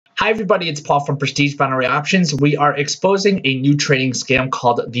Hi everybody, it's Paul from Prestige Binary Options. We are exposing a new trading scam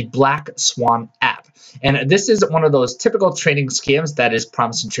called the Black Swan app. And this is one of those typical trading scams that is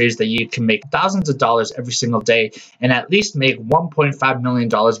promising traders that you can make thousands of dollars every single day and at least make $1.5 million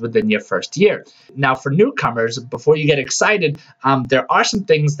within your first year. Now for newcomers, before you get excited, there are some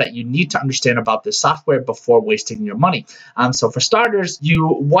things that you need to understand about this software before wasting your money. So for starters, you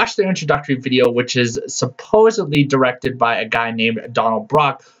watch the introductory video, which is supposedly directed by a guy named Donald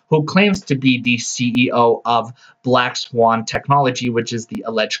Brock, who claims to be the CEO of Black Swan Technology, which is the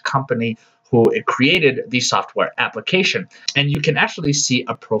alleged company who created the software application. And you can actually see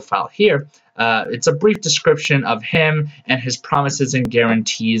a profile here. It's a brief description of him and his promises and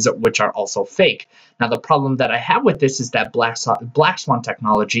guarantees, which are also fake. Now, the problem that I have with this is that Black Swan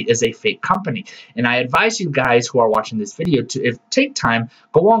Technology is a fake company. And I advise you guys who are watching this video to take time,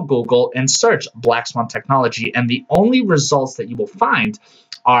 go on Google and search Black Swan Technology. And the only results that you will find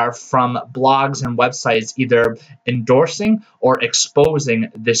are from blogs and websites either endorsing or exposing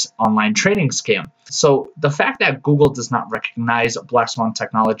this online trading scam. So the fact that Google does not recognize Black Swan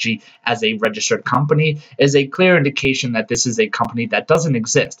Technology as a registered company is a clear indication that this is a company that doesn't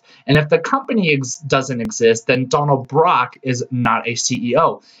exist. And if the company doesn't exist, then Donald Brock is not a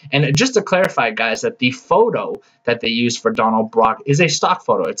CEO. And just to clarify, guys, that the photo that they use for Donald Brock is a stock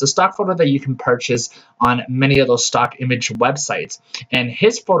photo. It's a stock photo that you can purchase on many of those stock image websites. And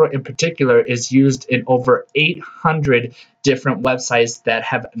his photo in particular is used in over 800 different websites that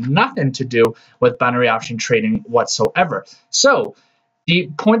have nothing to do with binary option trading whatsoever. So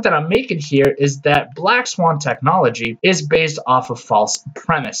the point that I'm making here is that Black Swan Technology is based off a false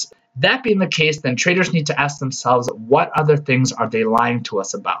premise. That being the case, then traders need to ask themselves, what other things are they lying to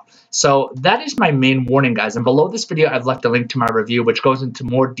us about? So that is my main warning, guys. And below this video, I've left a link to my review, which goes into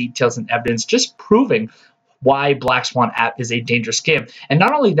more details and evidence, just proving why Black Swan app is a dangerous scam. And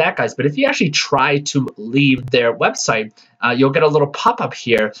not only that, guys, but if you actually try to leave their website, you'll get a little pop-up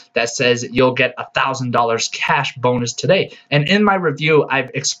here that says you'll get $1,000 cash bonus today. And in my review,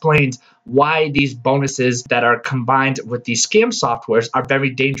 I've explained why these bonuses that are combined with these scam softwares are very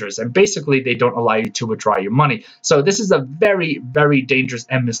dangerous. And basically, they don't allow you to withdraw your money. So this is a very, very dangerous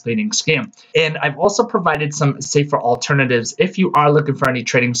and misleading scam. And I've also provided some safer alternatives if you are looking for any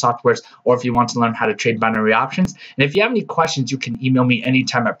trading softwares or if you want to learn how to trade binary options. And if you have any questions, you can email me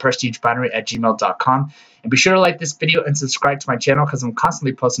anytime at prestigebinary@gmail.com. And be sure to like this video and subscribe to my channel because I'm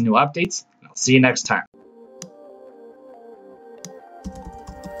constantly posting new updates. And I'll see you next time.